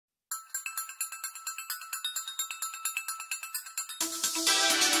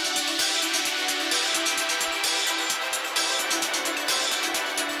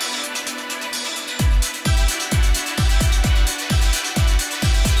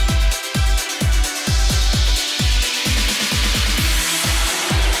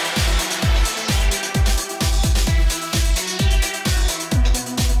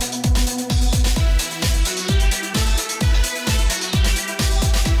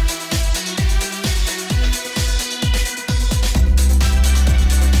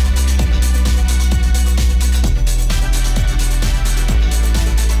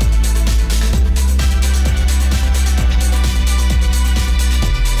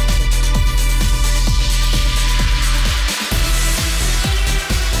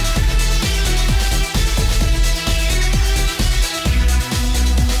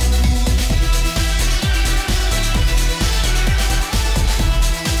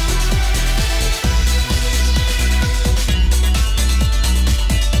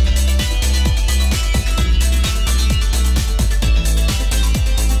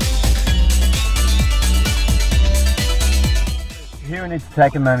Here we need to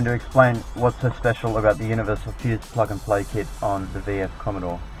take a moment to explain what's so special about the Universalfuze plug-and-play kit on the VF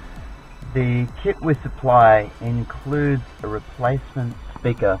Commodore. The kit we supply includes a replacement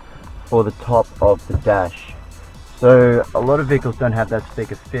speaker for the top of the dash. So a lot of vehicles don't have that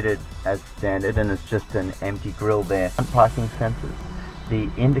speaker fitted as standard, and it's just an empty grille there. Parking sensors, the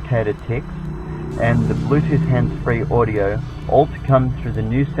indicator ticks, and the Bluetooth hands-free audio, all to come through the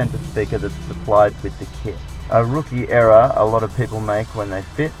new center speaker that's supplied with the kit. A rookie error a lot of people make when they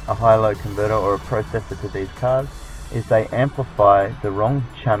fit a high-low converter or a processor to these cars is they amplify the wrong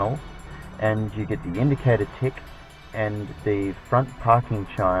channels, and you get the indicator tick and the front parking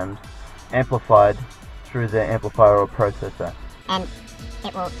chimes amplified through the amplifier or processor. And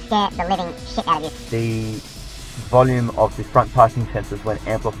it will scare the living shit out of you. The volume of the front parking sensors when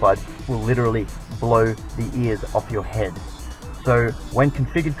amplified will literally blow the ears off your head. So when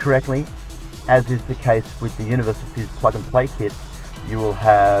configured correctly, as is the case with the Universalfuze plug-and-play kit, you will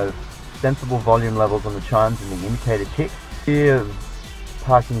have sensible volume levels on the chimes and the indicator tick. Here,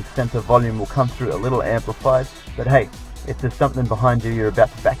 parking sensor volume will come through a little amplified, but hey, if there's something behind you you're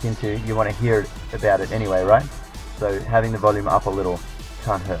about to back into, you want to hear about it anyway, right? So having the volume up a little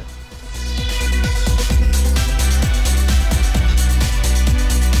can't hurt.